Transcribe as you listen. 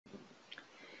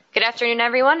Good afternoon,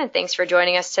 everyone, and thanks for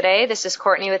joining us today. This is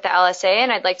Courtney with the LSA,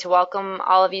 and I'd like to welcome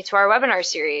all of you to our webinar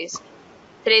series.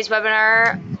 Today's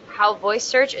webinar, How Voice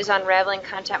Search is Unraveling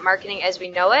Content Marketing as We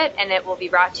Know It, and it will be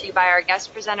brought to you by our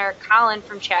guest presenter, Colin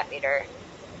from Chatmeter.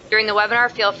 During the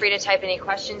webinar, feel free to type any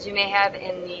questions you may have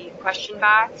in the question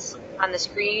box on the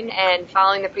screen, and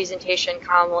following the presentation,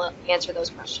 Colin will answer those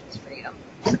questions for you.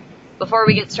 Before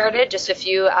we get started, just a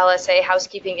few LSA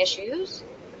housekeeping issues.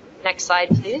 Next slide,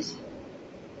 please.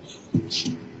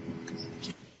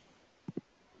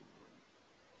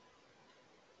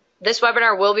 This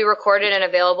webinar will be recorded and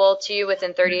available to you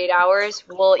within 38 hours.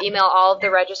 We'll email all of the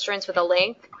registrants with a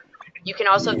link. You can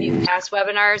also view past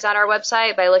webinars on our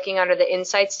website by looking under the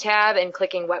Insights tab and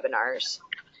clicking Webinars.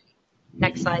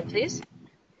 Next slide, please.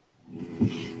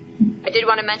 I did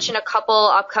want to mention a couple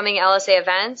upcoming LSA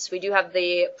events. We do have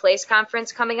the PLACE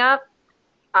conference coming up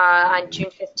on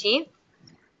June 15th.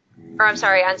 Or I'm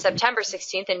sorry, on September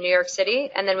 16th in New York City.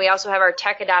 And then we also have our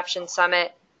Tech Adoption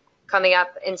Summit coming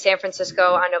up in San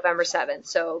Francisco on November 7th.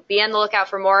 So be on the lookout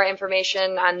for more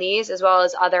information on these as well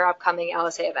as other upcoming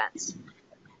LSA events.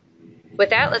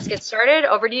 With that, let's get started.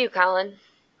 Over to you, Colin.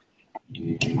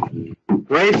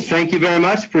 Great. Thank you very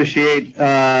much. Appreciate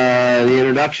the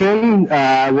introduction.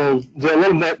 We'll do a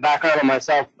little bit background on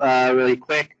myself really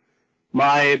quick.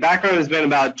 My background has been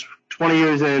about 20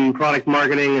 years in product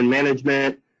marketing and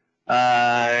management,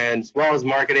 as well as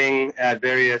marketing at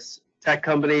various tech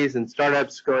companies and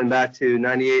startups going back to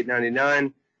 98,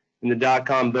 99 in the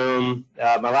dot-com boom.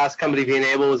 My last company, Being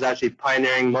Able, was actually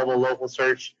pioneering mobile local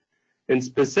search and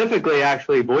specifically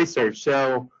actually voice search.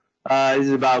 So this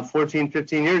is about 14,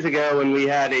 15 years ago when we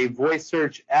had a voice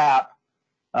search app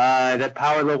that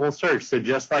powered local search. So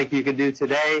just like you could do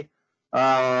today,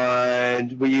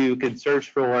 you could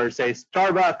search for, say,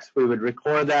 Starbucks. We would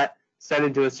record that, send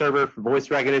it to a server for voice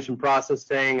recognition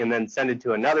processing, and then send it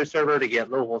to another server to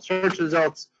get local search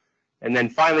results, and then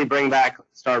finally bring back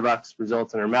Starbucks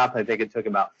results in our map. I think it took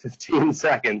about 15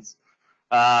 seconds.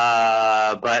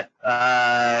 But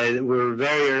we're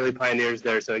very early pioneers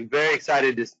there, so I'm very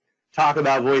excited to talk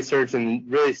about voice search and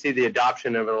really see the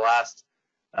adoption over the last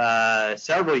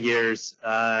several years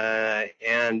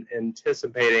and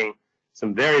anticipating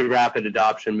some very rapid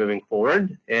adoption moving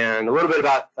forward. And a little bit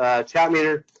about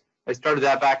Chatmeter. I started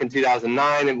that back in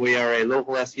 2009, and we are a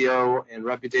local SEO and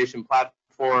reputation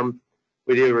platform.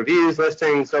 We do reviews,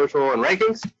 listings, social, and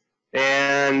rankings.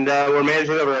 And we're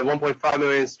managing over 1.5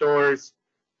 million stores.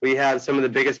 We have some of the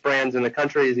biggest brands in the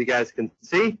country, as you guys can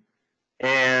see,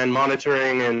 and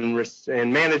monitoring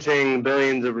and managing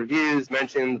billions of reviews,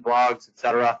 mentions, blogs,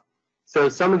 etc. So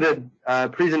some of the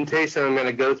presentation I'm going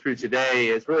to go through today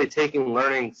is really taking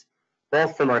learnings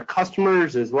both from our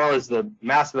customers as well as the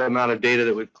massive amount of data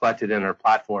that we've collected in our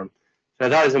platform. So I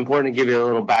thought it was important to give you a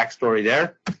little backstory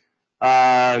there.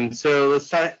 So let's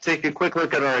take a quick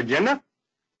look at our agenda.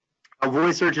 Our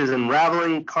voice search is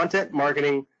unraveling content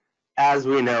marketing as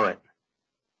we know it.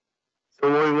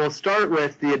 So we will start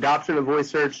with the adoption of voice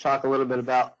search, talk a little bit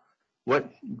about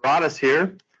what brought us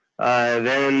here,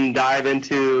 then dive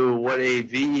into what a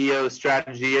VEO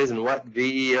strategy is and what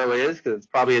VEO is, because it's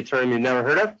probably a term you've never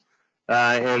heard of.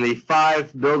 And the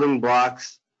 5 building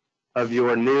blocks of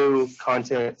your new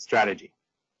content strategy.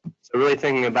 So really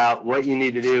thinking about what you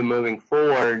need to do moving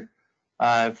forward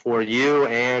for you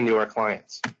and your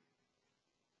clients.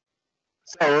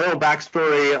 So a little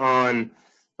backstory on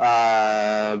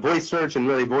voice search and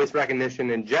really voice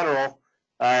recognition in general.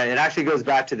 It actually goes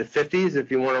back to the 50s,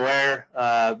 if you weren't aware.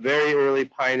 Very early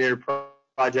pioneer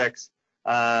projects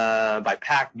by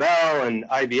Pac Bell and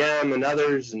IBM and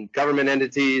others and government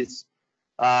entities.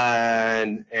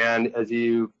 And as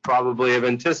you probably have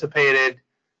anticipated,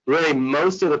 really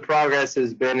most of the progress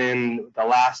has been in the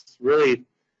last really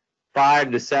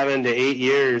 5 to 7 to 8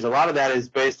 years. A lot of that is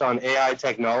based on AI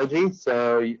technology.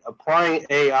 So applying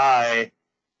AI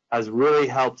has really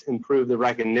helped improve the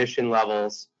recognition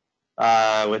levels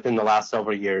within the last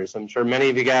several years. I'm sure many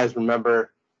of you guys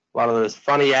remember a lot of those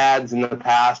funny ads in the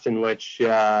past in which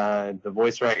the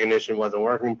voice recognition wasn't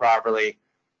working properly.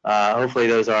 Hopefully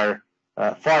those are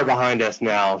far behind us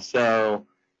now. So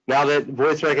now that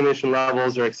voice recognition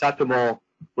levels are acceptable,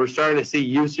 we're starting to see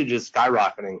usage is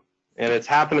skyrocketing, and it's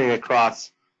happening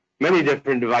across many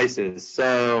different devices.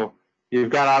 So you've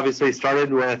got obviously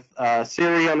started with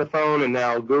Siri on the phone, and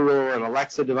now Google and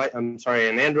Alexa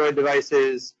and Android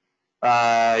devices.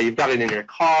 You've got it in your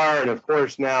car, and of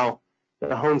course now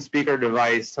the home speaker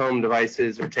home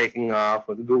devices are taking off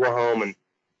with Google Home,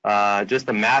 and just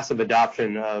the massive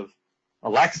adoption of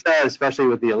Alexa, especially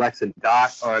with the Alexa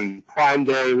Dot on Prime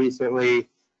Day recently.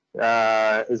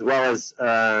 as well as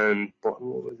what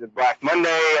was it, Black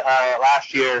Monday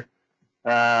last year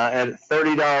at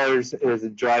 $30 is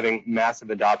driving massive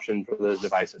adoption for those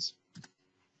devices.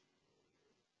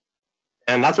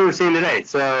 And that's what we're seeing today.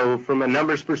 So from a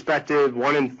numbers perspective,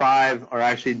 1 in 5 are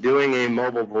actually doing a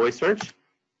mobile voice search.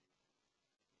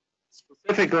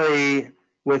 Specifically,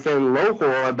 within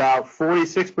local, about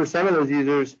 46% of those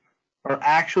users are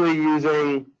actually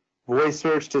using voice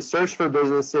search to search for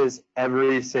businesses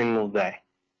every single day.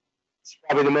 It's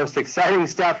probably the most exciting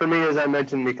stuff for me, as I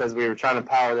mentioned, because we were trying to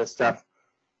power this stuff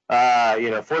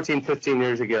 14, 15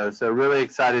 years ago. So really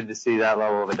excited to see that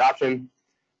level of adoption.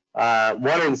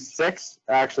 1 in 6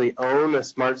 actually own a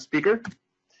smart speaker.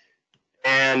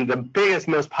 And the biggest,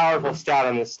 most powerful stat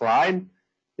on this slide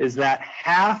is that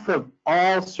half of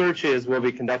all searches will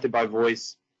be conducted by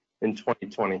voice in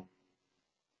 2020.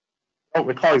 I don't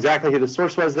recall exactly who the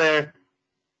source was there.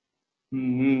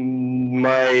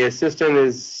 My assistant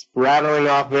is rattling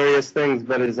off various things,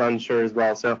 but is unsure as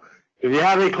well. So if you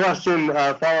have any question,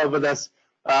 follow up with us.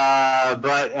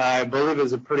 But I believe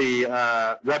it's a pretty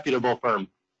reputable firm.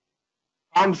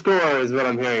 ComScore is what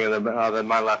I'm hearing on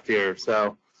my left here.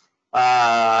 So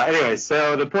anyway,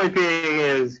 so the point being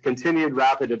is continued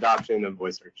rapid adoption of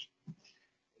voice search.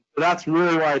 So that's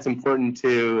really why it's important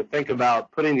to think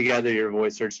about putting together your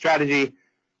voice search strategy.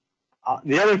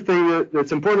 The other thing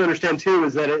that's important to understand too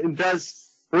is that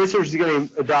voice search is getting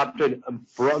adopted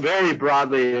very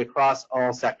broadly across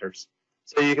all sectors.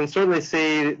 So you can certainly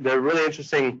see the really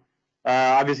interesting,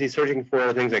 obviously searching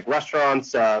for things like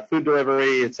restaurants, food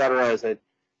delivery, et cetera, is a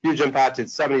huge impact.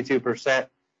 It's 72%.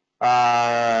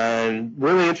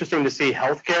 Really interesting to see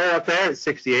healthcare up there at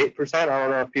 68%. I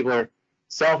don't know if people are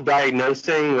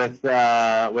self-diagnosing with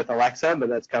Alexa, but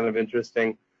that's kind of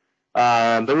interesting.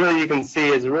 But really you can see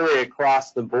is really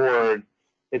across the board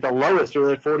at the lowest,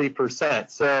 really 40%.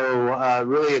 So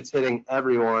really it's hitting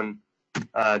everyone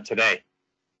today.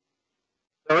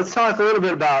 So let's talk a little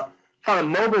bit about kind of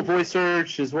mobile voice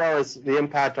search as well as the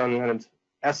impact on kind of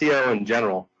SEO in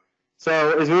general.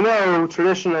 So as we know,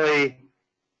 traditionally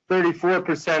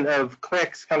 34% of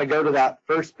clicks kind of go to that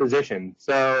first position.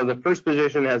 So the first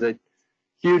position has a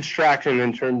huge traction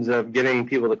in terms of getting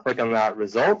people to click on that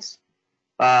results.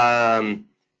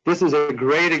 This is a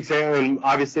great example, and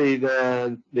obviously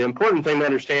the important thing to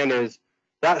understand is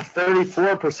that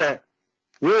 34%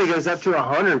 really goes up to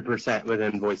 100%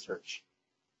 within voice search.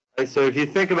 Okay, so if you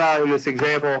think about in this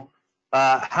example,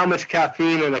 how much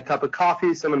caffeine in a cup of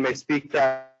coffee, someone may speak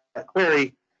that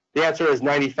query, the answer is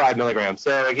 95 milligrams.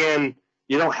 So again,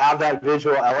 you don't have that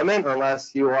visual element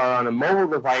unless you are on a mobile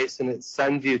device and it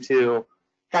sends you to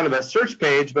kind of a search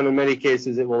page, but in many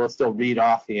cases it will still read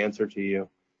off the answer to you.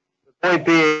 The point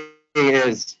being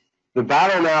is the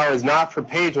battle now is not for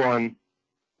page 1,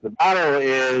 the battle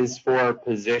is for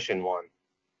position 1.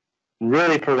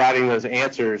 Really providing those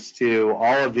answers to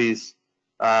all of these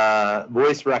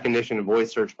voice recognition and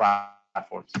voice search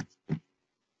platforms.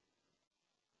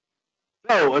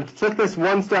 So I took this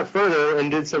one step further and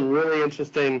did some really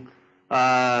interesting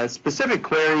specific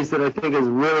queries that I think is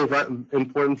really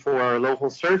important for local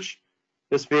search.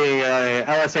 This being a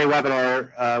LSA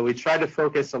webinar, we tried to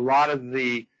focus a lot of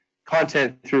the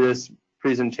content through this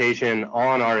presentation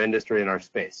on our industry and our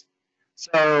space.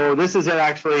 So this is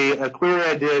actually a query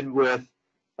I did with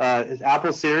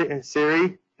Apple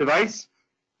Siri device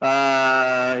in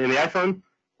the iPhone.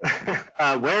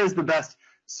 Where is the best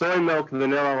soy milk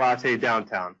vanilla latte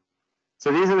downtown?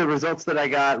 So these are the results that I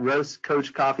got: Roast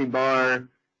Coach Coffee Bar,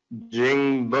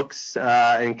 Jing Books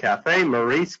and Cafe,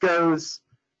 Morisco's,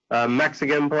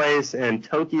 Mexican Place, and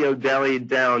Tokyo Deli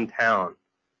downtown.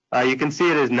 You can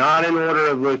see it is not in order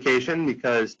of location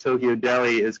because Tokyo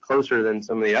Deli is closer than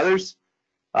some of the others.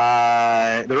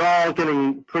 They're all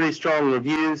getting pretty strong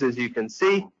reviews, as you can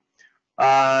see,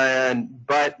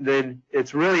 but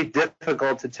it's really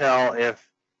difficult to tell if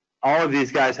all of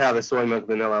these guys have a soy milk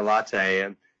vanilla latte.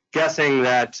 And guessing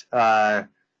that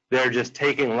they're just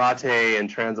taking latte and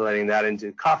translating that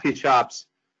into coffee shops,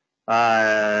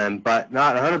 but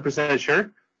not 100%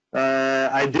 sure.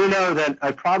 I do know that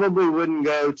I probably wouldn't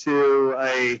go to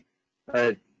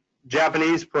a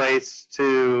Japanese place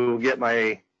to get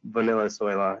my vanilla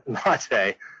soy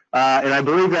latte. And I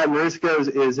believe that Morisco's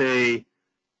is a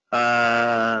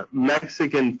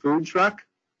Mexican food truck.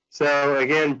 So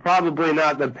again, probably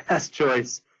not the best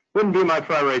choice. Wouldn't be my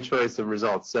primary choice of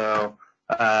results. So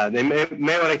they may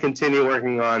want to continue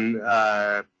working on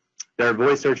their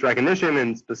voice search recognition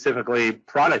and specifically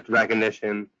product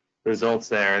recognition results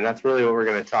there. And that's really what we're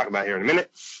going to talk about here in a minute.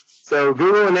 So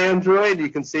Google and Android, you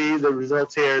can see the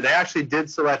results here. They actually did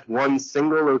select one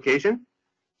single location.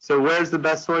 So where's the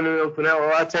best one in Okinawa?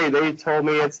 Well, I'll tell you, they told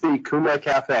me it's the Kuma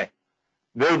Cafe.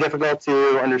 Very difficult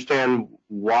to understand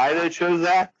why they chose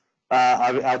that,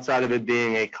 outside of it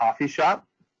being a coffee shop.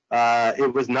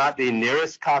 It was not the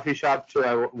nearest coffee shop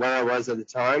to where I was at the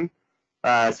time.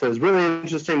 So it was really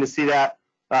interesting to see that.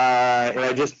 And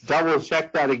I just double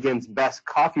checked that against best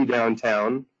coffee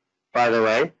downtown, by the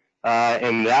way.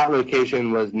 And that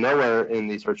location was nowhere in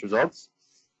the search results.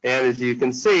 And as you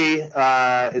can see,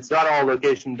 it's not all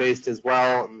location based as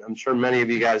well. I'm sure many of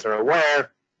you guys are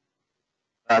aware.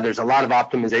 There's a lot of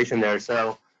optimization there.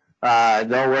 So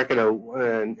they'll work at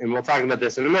and we'll talk about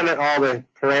this in a minute, all the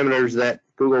parameters that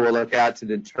Google will look at to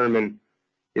determine,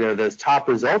 those top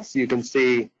results. You can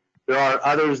see there are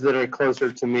others that are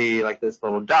closer to me, like this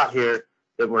little dot here,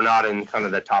 that were not in kind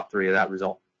of the top 3 of that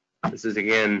result. This is,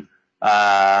 again,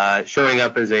 showing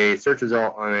up as a search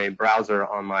result on a browser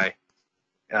on my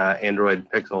Android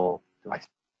Pixel device.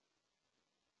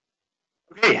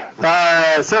 Okay,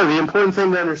 so the important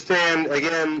thing to understand,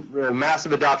 again, the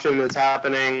massive adoption that's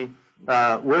happening,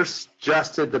 we're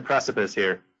just at the precipice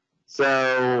here.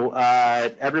 So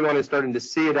everyone is starting to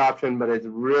see adoption, but it's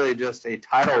really just a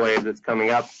tidal wave that's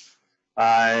coming up.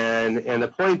 And the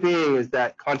point being is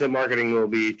that content marketing will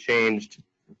be changed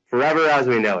forever as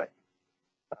we know it.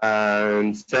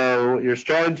 And so your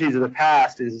strategies of the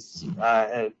past is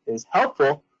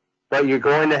helpful, but you're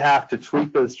going to have to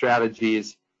tweak those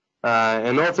strategies.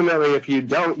 And ultimately, if you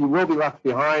don't, you will be left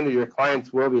behind, or your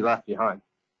clients will be left behind.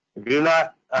 If you're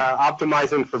not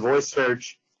optimizing for voice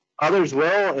search, others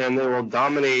will, and they will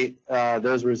dominate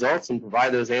those results and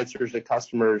provide those answers to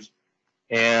customers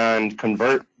and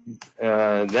convert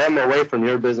them away from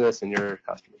your business and your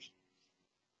customers.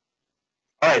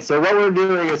 All right, so what we're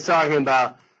doing is talking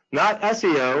about not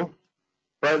SEO,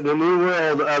 but the new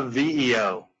world of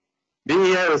VEO.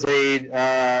 VEO is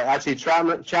actually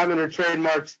Chatmeter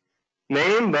trademarked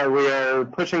name, but we are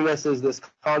pushing this as this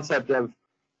concept of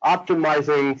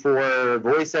optimizing for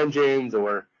voice engines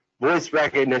or voice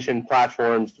recognition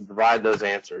platforms to provide those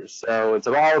answers. So it's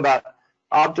all about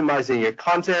optimizing your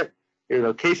content, your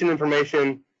location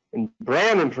information, and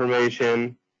brand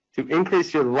information to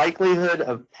increase your likelihood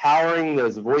of powering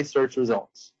those voice search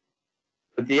results.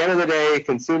 At the end of the day,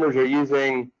 consumers are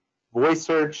using voice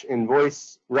search and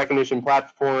voice recognition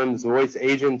platforms, voice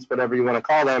agents, whatever you want to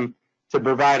call them, to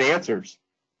provide answers.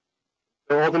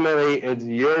 So ultimately, it's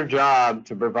your job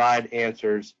to provide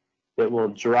answers that will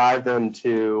drive them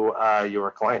to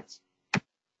your clients.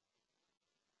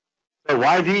 So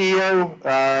why VEO?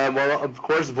 Well, of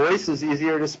course, voice is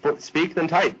easier to speak than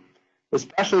type,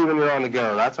 especially when you're on the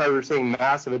go. That's why we're seeing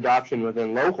massive adoption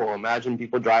within local. Imagine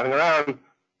people driving around.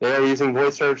 They are using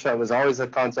voice search. That was always a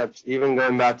concept, even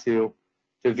going back to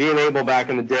V-enable back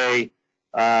in the day.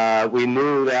 We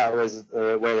knew that was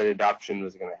the way that adoption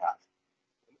was going to happen.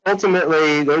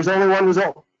 Ultimately, there's only one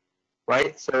result,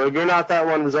 right? So if you're not that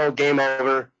one result, game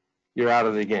over, you're out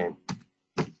of the game.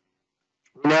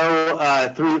 We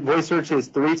know voice search is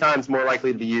 3 times more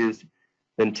likely to be used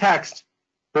than text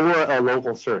for a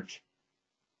local search.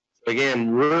 So again,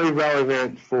 really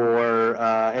relevant for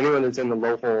anyone that's in the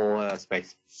local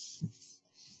space.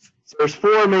 So there's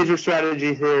 4 major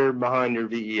strategies here behind your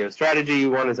VEO strategy.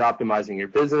 One is optimizing your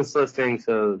business listing,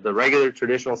 so the regular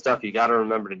traditional stuff you got to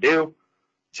remember to do.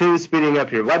 2, speeding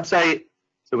up your website.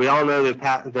 So we all know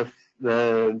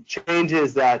the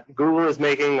changes that Google is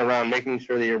making around making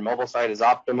sure that your mobile site is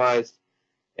optimized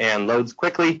and loads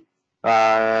quickly.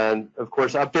 Of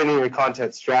course, updating your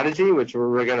content strategy, which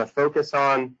we're going to focus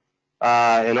on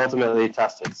and ultimately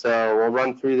test it. So we'll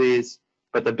run through these,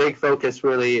 but the big focus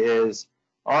really is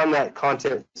on that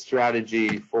content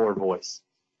strategy for voice.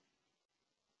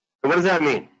 So what does that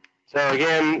mean? So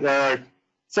again, there are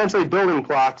essentially building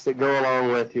blocks that go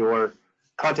along with your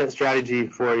content strategy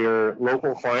for your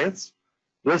local clients: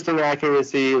 listing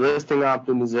accuracy, listing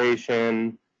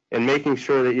optimization, and making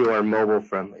sure that you are mobile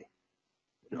friendly.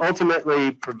 And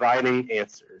ultimately providing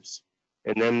answers,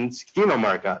 and then schema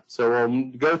markup. So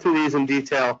we'll go through these in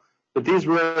detail, but these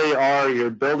really are your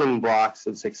building blocks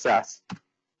of success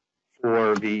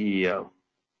for VEO.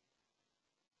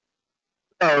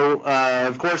 So,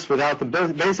 of course, without the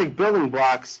basic building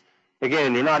blocks,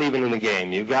 again, you're not even in the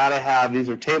game. You've got to have, these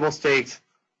are table stakes.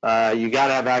 You got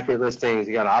to have accurate listings.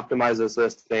 You got to optimize those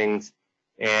listings,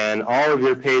 and all of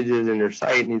your pages and your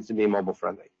site needs to be mobile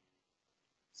friendly.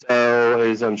 So,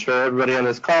 as I'm sure everybody on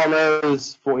this call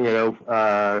knows, you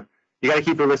got to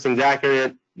keep your listings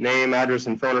accurate. Name, address,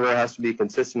 and phone number has to be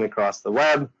consistent across the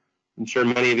web. I'm sure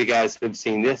many of you guys have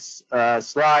seen this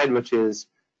slide, which is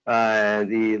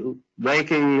the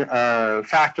ranking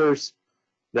factors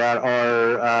that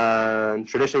are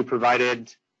traditionally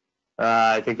provided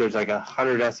I think there's like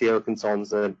 100 SEO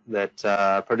consultants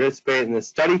that participate in this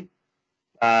study.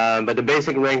 But the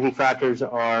basic ranking factors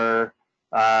are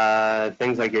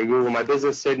things like your Google My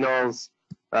Business signals,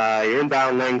 your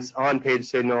inbound links, on-page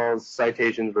signals,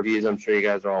 citations, reviews. I'm sure you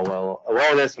guys are all well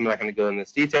aware of this. I'm not going to go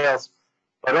into details.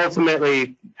 But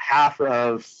ultimately, half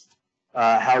of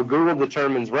how Google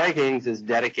determines rankings is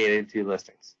dedicated to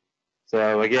listings.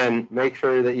 So again, make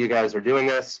sure that you guys are doing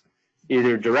this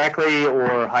either directly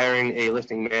or hiring a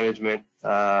listing management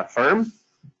firm.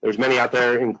 There's many out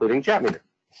there, including Chatmeter.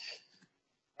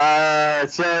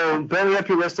 So building up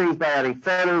your listings by adding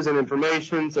photos and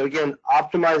information. So again,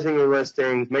 optimizing your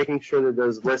listings, making sure that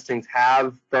those listings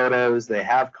have photos, they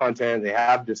have content, they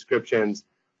have descriptions.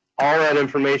 All that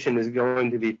information is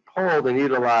going to be pulled and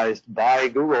utilized by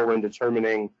Google when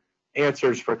determining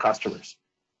answers for customers.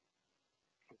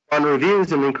 On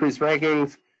reviews and increase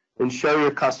rankings, and show your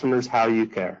customers how you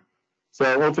care.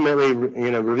 So ultimately,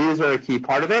 reviews are a key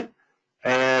part of it.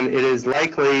 And it is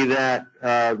likely that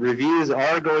reviews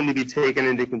are going to be taken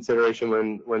into consideration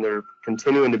when they're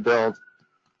continuing to build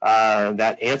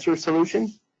that answer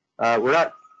solution. We're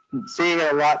not seeing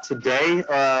it a lot today,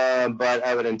 but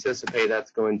I would anticipate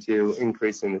that's going to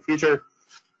increase in the future.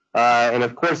 And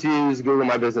of course, use Google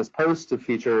My Business Posts to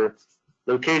feature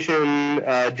location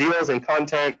deals and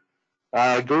content.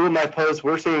 Google My Posts,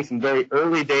 we're seeing some very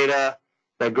early data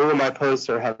that Google My Posts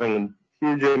are having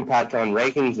huge impact on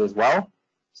rankings as well.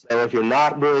 So if you're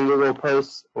not doing Google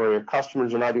Posts or your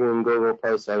customers are not doing Google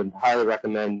Posts, I would highly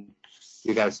recommend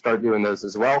you guys start doing those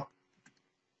as well.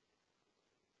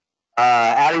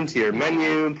 Adding to your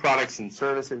menu, products and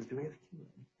services. Do we have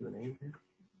a Q&A here?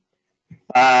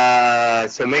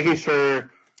 So making sure,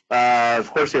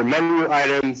 of course, your menu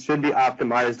items should be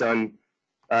optimized on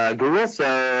Google.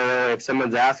 So if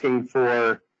someone's asking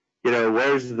for,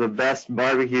 where's the best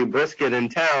barbecue brisket in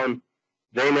town,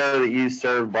 they know that you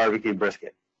serve barbecue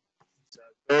brisket. So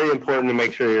it's very important to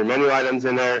make sure your menu items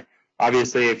in there.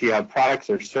 Obviously, if you have products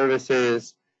or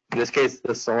services, in this case,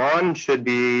 the salon should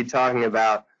be talking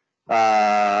about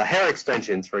hair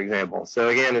extensions, for example. So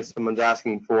again, if someone's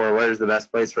asking for where's the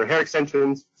best place for hair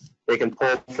extensions, they can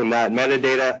pull from that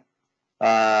metadata.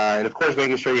 And of course,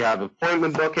 making sure you have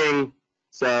appointment booking.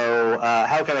 So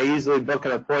how can I easily book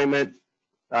an appointment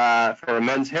for a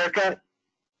men's haircut?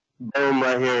 Boom,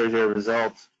 right here is your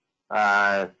result.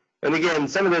 And again,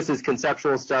 some of this is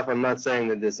conceptual stuff. I'm not saying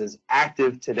that this is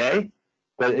active today,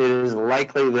 but it is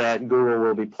likely that Google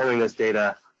will be pulling this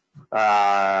data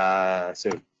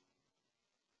soon.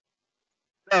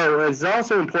 So it's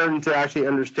also important to actually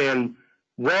understand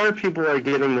where people are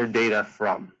getting their data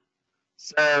from.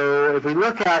 So if we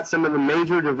look at some of the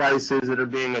major devices that are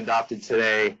being adopted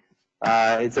today,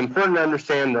 it's important to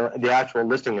understand the actual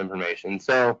listing information.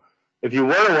 So if you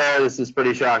weren't aware, this is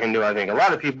pretty shocking to, I think, a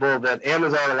lot of people, that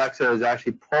Amazon Alexa is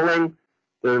actually pulling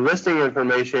their listing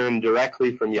information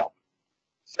directly from Yelp.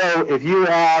 So if you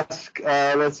ask,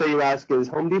 let's say you ask, is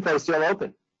Home Depot still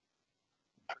open?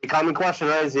 A common question,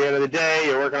 right? Is the end of the day,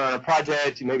 you're working on a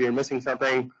project, maybe you're missing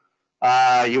something,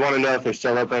 you want to know if they're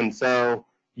still open. So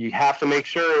you have to make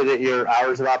sure that your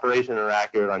hours of operation are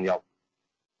accurate on Yelp.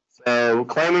 So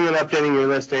claiming and updating your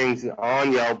listings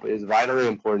on Yelp is vitally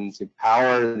important to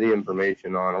power the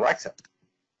information on Alexa.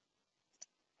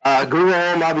 Google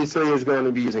Home obviously is going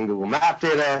to be using Google Map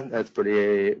data. That's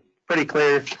pretty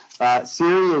clear.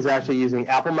 Siri is actually using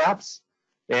Apple Maps.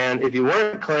 And if you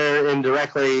weren't clear,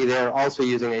 indirectly, they're also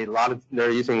using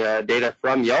data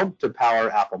from Yelp to power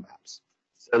Apple Maps.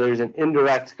 So there's an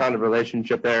indirect kind of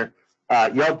relationship there.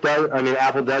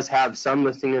 Apple does have some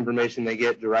listing information they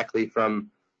get directly from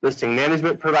listing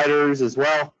management providers as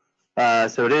well.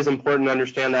 So it is important to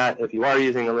understand that if you are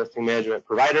using a listing management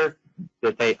provider,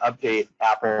 that they update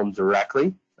Apple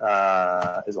directly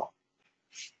as well.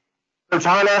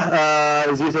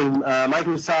 Cortana is using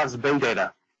Microsoft's Bing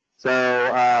data. So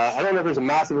I don't know if there's a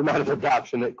massive amount of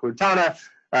adoption at Cortana,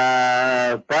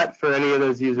 but for any of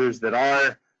those users that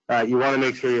are, you want to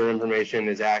make sure your information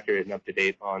is accurate and up to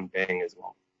date on Bing as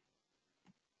well.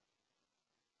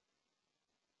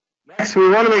 Next, we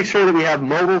want to make sure that we have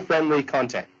mobile-friendly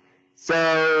content.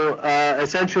 So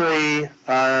essentially,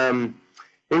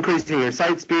 increasing your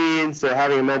site speed, so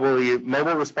having a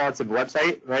mobile responsive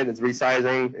website, right? It's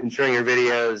resizing, ensuring your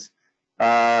videos.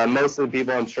 Most of the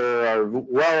people, I'm sure, are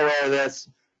well aware of this,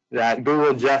 that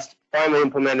Google just finally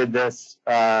implemented this,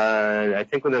 I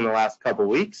think within the last couple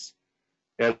weeks.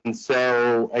 And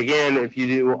so, again, if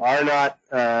you are not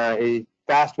a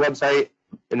fast website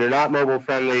and you're not mobile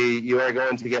friendly, you are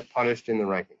going to get punished in the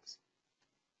rankings.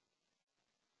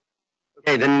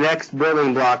 Okay, the next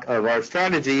building block of our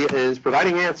strategy is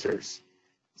providing answers.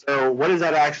 So what does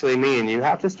that actually mean? You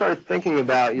have to start thinking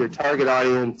about your target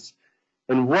audience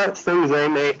and what things they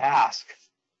may ask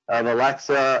of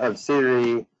Alexa, of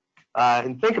Siri,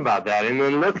 and think about that. And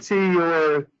then look to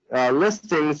your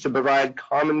listings to provide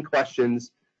common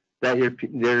questions that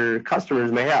your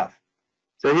customers may have.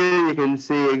 So here you can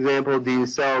see example, do you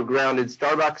sell grounded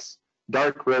Starbucks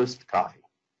dark roast coffee?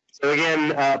 So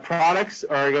again, products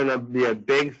are going to be a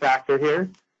big factor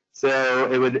here.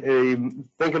 So it would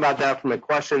think about that from a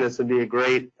question. This would be a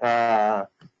great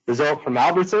result from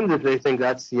Albertsons if they think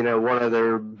that's one of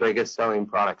their biggest selling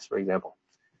products, for example.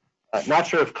 Not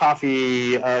sure if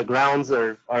coffee grounds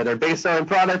are their biggest selling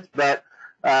product, but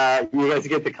you guys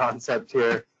get the concept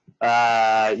here.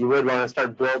 You would want to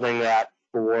start building that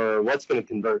for what's going to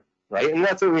convert, right? And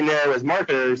that's what we know as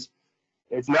marketers.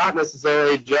 It's not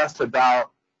necessarily just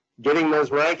about getting those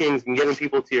rankings and getting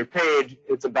people to your page.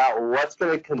 It's about what's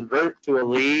going to convert to a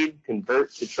lead,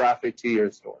 convert to traffic to your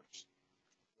stores.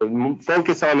 So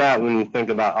focus on that when you think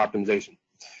about optimization.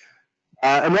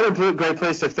 Another great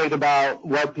place to think about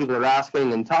what people are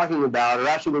asking and talking about are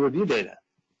actually the review data.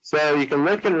 So you can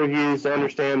look at reviews to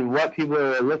understand what people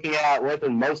are looking at, what they're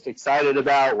most excited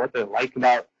about, what they like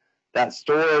about that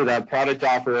store, that product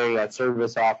offering, that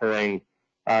service offering.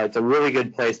 It's a really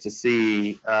good place to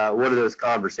see what are those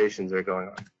conversations that are going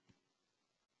on.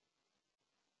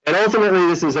 And ultimately,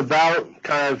 this is about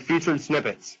kind of featured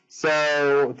snippets.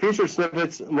 So featured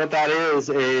snippets, what that is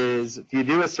if you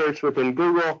do a search within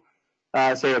Google,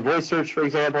 say a voice search, for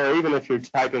example, or even if you're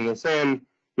typing this in,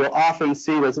 you'll often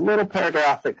see this little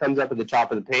paragraph that comes up at the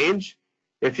top of the page.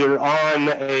 If you're on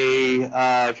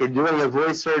if you're doing a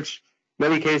voice search,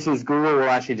 many cases Google will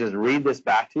actually just read this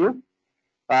back to you.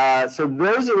 So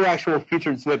those are the actual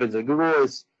featured snippets that Google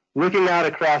is looking out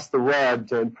across the web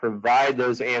to provide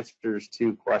those answers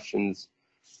to questions.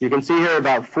 You can see here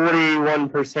about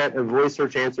 41% of voice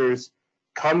search answers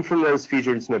come from those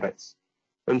featured snippets.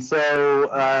 And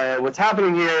so what's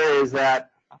happening here is that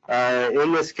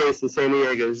in this case, the San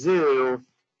Diego Zoo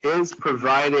is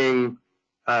providing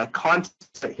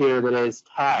content here that is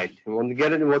tagged. And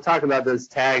we'll talk about those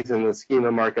tags and the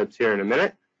schema markups here in a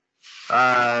minute.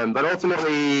 But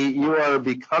ultimately, you are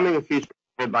becoming a featured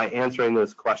snippet by answering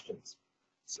those questions.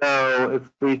 So if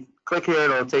we click here,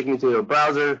 it'll take me to a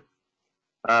browser.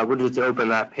 We'll just open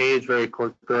that page very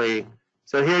quickly.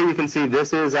 So here you can see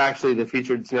this is actually the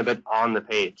featured snippet on the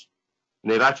page.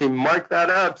 And they've actually marked that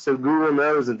up so Google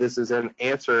knows that this is an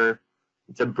answer.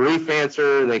 It's a brief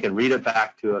answer. They can read it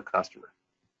back to a customer.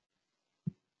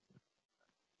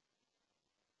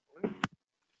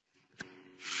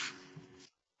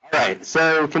 All right,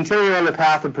 so continuing on the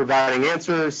path of providing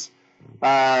answers,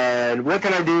 what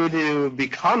can I do to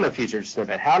become a featured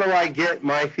snippet? How do I get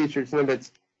my featured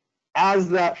snippets as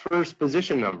that first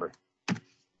position number?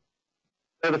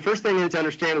 So the first thing you need to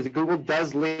understand is that Google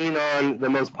does lean on the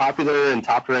most popular and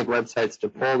top-ranked websites to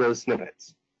pull those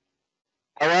snippets.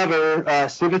 However,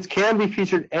 snippets can be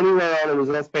featured anywhere on the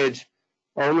results page.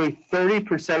 Only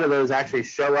 30% of those actually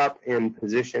show up in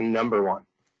position number 1.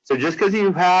 So just because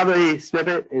you have a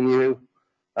snippet and you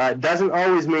doesn't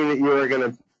always mean that you are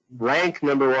going to rank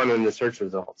number 1 in the search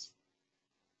results.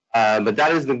 But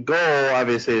that is the goal,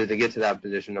 obviously, is to get to that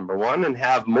position number 1 and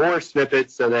have more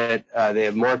snippets so that they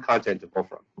have more content to pull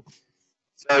from.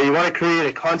 So you want to create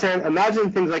a content.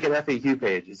 Imagine things like an FAQ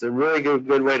page. It's a really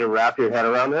good way to wrap your head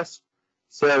around this.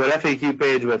 So an FAQ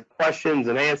page with questions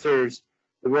and answers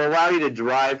that will allow you to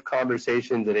drive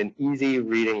conversations at an easy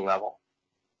reading level.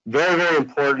 Very, very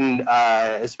important,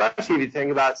 especially if you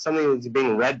think about something that's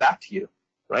being read back to you,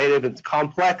 right? If it's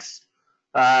complex,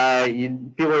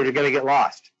 people are going to get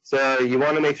lost. So you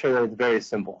want to make sure that it's very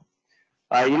simple.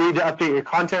 You need to update your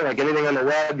content like anything on the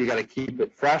web. You got to keep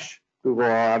it fresh. Google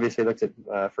obviously looks at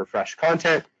for fresh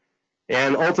content.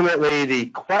 And ultimately, the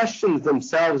questions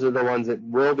themselves are the ones that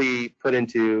will be put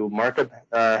into markup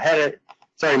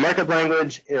markup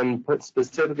language and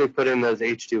specifically put in those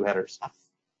H2 headers.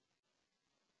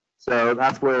 So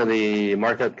that's where the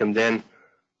markup comes in.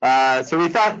 So we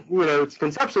thought,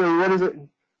 conceptually, what is it?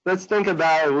 Let's think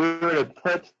about if we were to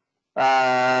put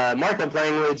markup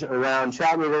language around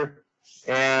Chatmeter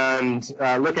and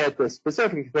look at the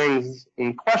specific things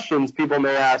and questions people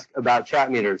may ask about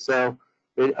Chatmeter. So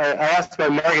I asked my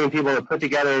marketing people to put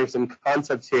together some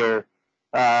concepts here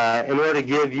in order to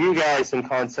give you guys some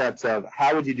concepts of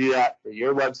how would you do that for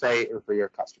your website or for your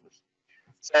customers.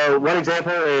 So one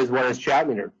example is what is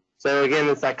Chatmeter? So again,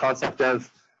 it's that concept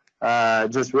of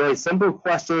just really simple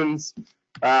questions.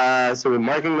 So we're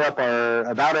marking up our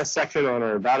About Us section on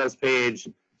our About Us page.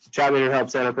 Chatmeter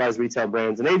helps enterprise retail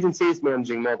brands and agencies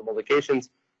managing multiple locations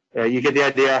you get the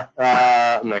idea.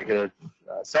 I'm not going to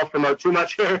self-promote too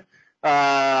much here,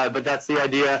 but that's the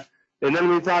idea. And then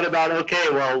we thought about, okay,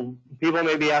 well, people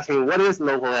may be asking, what is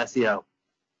local SEO?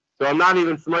 So I'm not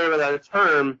even familiar with that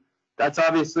term. That's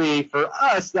obviously, for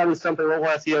us, that is something. Local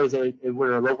SEO is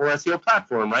we're a local SEO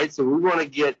platform, right? So we want to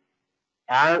get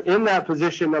in that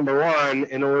position, number one,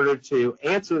 in order to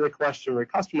answer the question for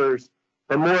customers,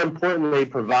 but more importantly,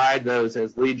 provide those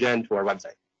as lead gen to our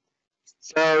website.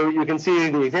 So you can see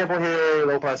the example here.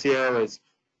 Local SEO is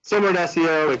similar to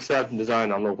SEO, except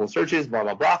designed on local searches, blah,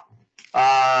 blah, blah.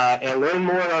 And learn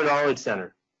more in our Knowledge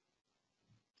Center.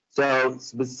 So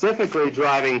specifically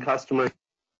driving customers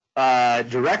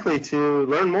directly to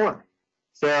learn more.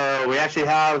 So we actually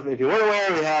have, if you weren't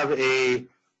aware, we have a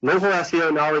local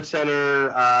SEO Knowledge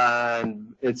Center.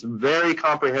 It's very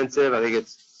comprehensive. I think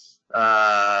it's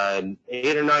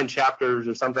 8 or 9 chapters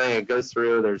or something. It goes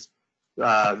through. There's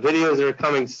videos that are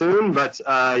coming soon, but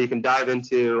you can dive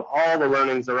into all the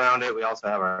learnings around it. We also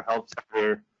have our help center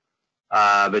here.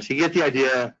 But you get the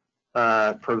idea,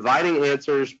 providing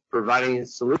answers, providing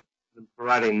solutions, and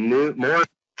providing more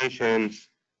information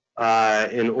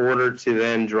in order to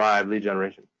then drive lead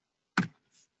generation.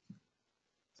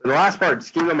 So the last part,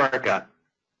 schema markup.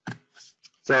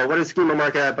 So what is schema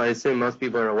markup? I assume most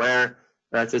people are aware.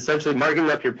 That's essentially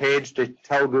marking up your page to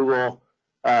tell Google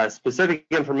specific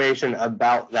information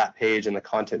about that page and the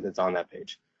content that's on that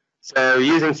page. So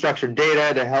using structured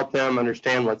data to help them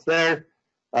understand what's there.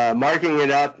 Marking it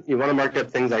up, you want to mark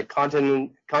up things like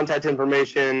contact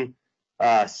information,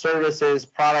 services,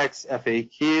 products,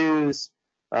 FAQs.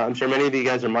 I'm sure many of you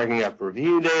guys are marking up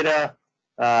review data.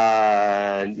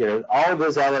 All of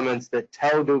those elements that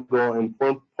tell Google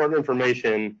important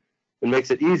information and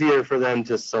makes it easier for them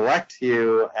to select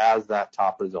you as that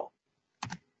top result.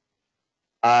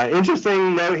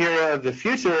 Interesting note here of the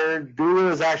future, Google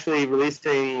is actually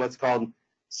releasing what's called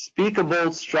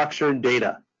speakable structured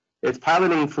data. It's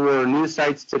piloting for news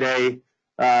sites today.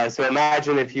 So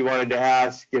imagine if you wanted to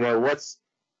ask, what's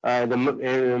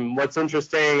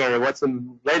interesting or what's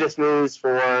the latest news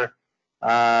for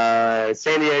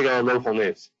San Diego local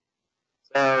news.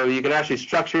 So you can actually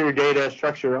structure your data,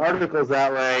 structure your articles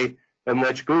that way, in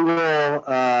which Google,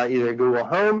 either Google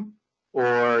Home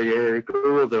or your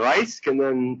Google device can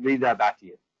then read that back to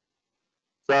you.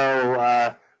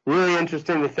 So really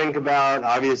interesting to think about.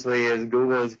 Obviously, as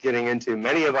Google is getting into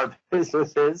many of our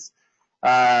businesses,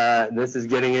 this is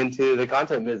getting into the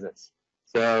content business.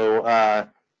 So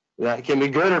that can be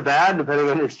good or bad depending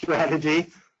on your strategy.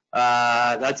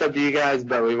 That's up to you guys,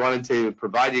 but we wanted to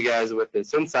provide you guys with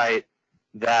this insight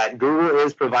that Google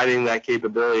is providing that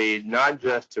capability, not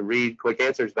just to read quick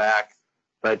answers back,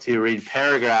 but to read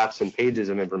paragraphs and pages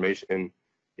of information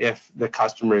if the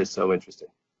customer is so interested.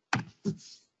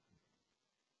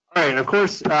 All right, of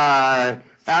course,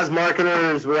 as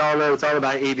marketers, we all know it's all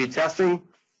about A/B testing,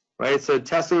 right? So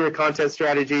testing your content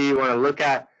strategy, you want to look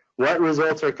at what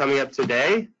results are coming up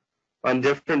today on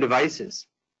different devices.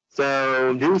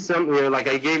 So do something, like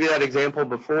I gave you that example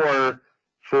before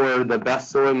for the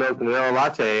best soy milk vanilla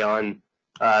latte on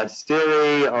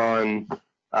Siri, on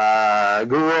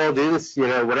Google. Do this,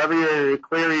 whatever your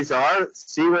queries are,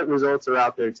 see what results are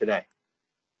out there today.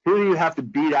 Who do you have to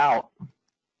beat out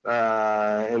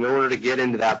in order to get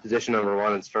into that position number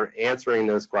one and start answering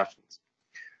those questions?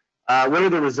 What are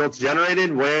the results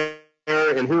generated? Where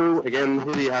and who? Again,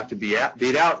 who do you have to beat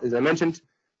out? As I mentioned,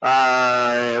 we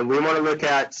want to look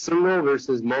at single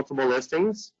versus multiple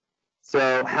listings.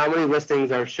 So how many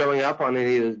listings are showing up on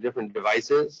any of those different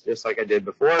devices, just like I did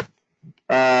before.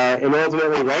 And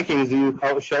ultimately, rankings, do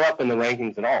you show up in the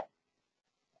rankings at all?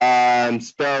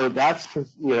 So that's,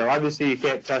 obviously you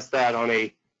can't test that on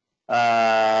a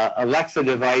Alexa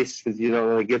device because you don't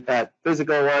really get that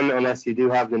physical one unless you do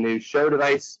have the new show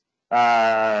device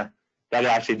that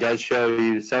actually does show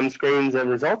you some screens and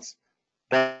results.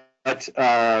 But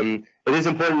it is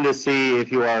important to see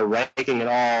if you are ranking at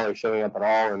all or showing up at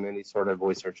all in any sort of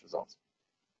voice search results.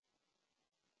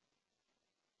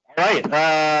 All right,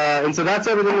 and so that's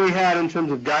everything we had in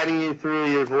terms of guiding you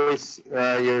through your voice,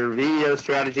 your VEO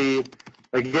strategy.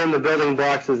 Again, the building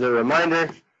blocks as a reminder: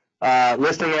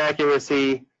 listing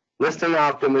accuracy, listing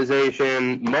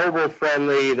optimization, mobile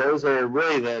friendly. Those are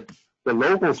really the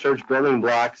local search building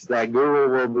blocks that Google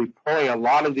will be pulling a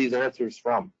lot of these answers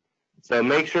from. So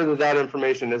make sure that that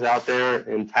information is out there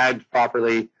and tagged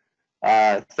properly.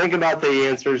 Think about the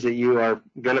answers that you are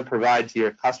going to provide to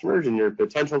your customers and your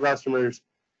potential customers,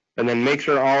 and then make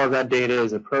sure all of that data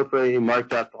is appropriately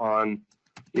marked up on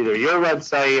either your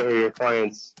website or your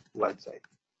client's website.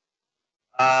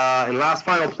 And last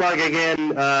final plug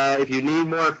again, if you need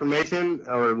more information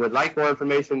or would like more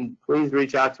information, please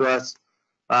reach out to us.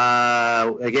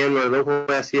 Again, we're a local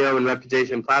SEO and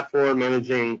reputation platform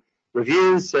managing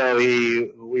reviews. So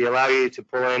we allow you to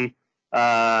pull in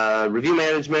review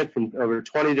management from over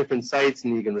 20 different sites,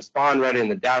 and you can respond right in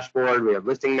the dashboard. We have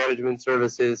listing management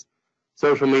services,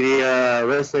 social media,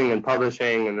 listing and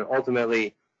publishing, and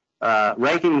ultimately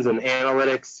rankings and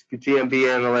analytics, GMB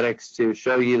analytics to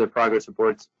show you the progress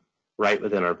reports right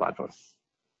within our platform.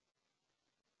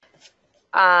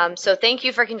 So thank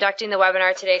you for conducting the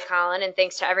webinar today, Colin, and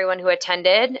thanks to everyone who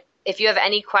attended. If you have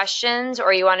any questions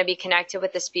or you want to be connected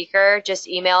with the speaker, just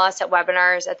email us at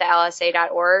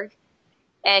webinars@thelsa.org.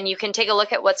 And you can take a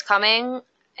look at what's coming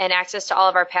and access to all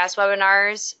of our past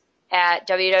webinars at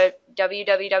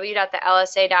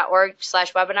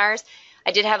www.thelsa.org/webinars.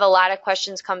 I did have a lot of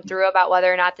questions come through about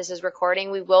whether or not this is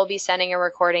recording. We will be sending a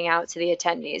recording out to the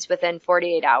attendees within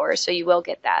 48 hours, so you will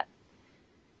get that.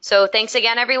 So thanks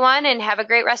again, everyone, and have a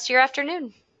great rest of your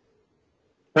afternoon.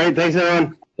 Great. Thanks,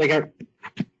 everyone. Take care.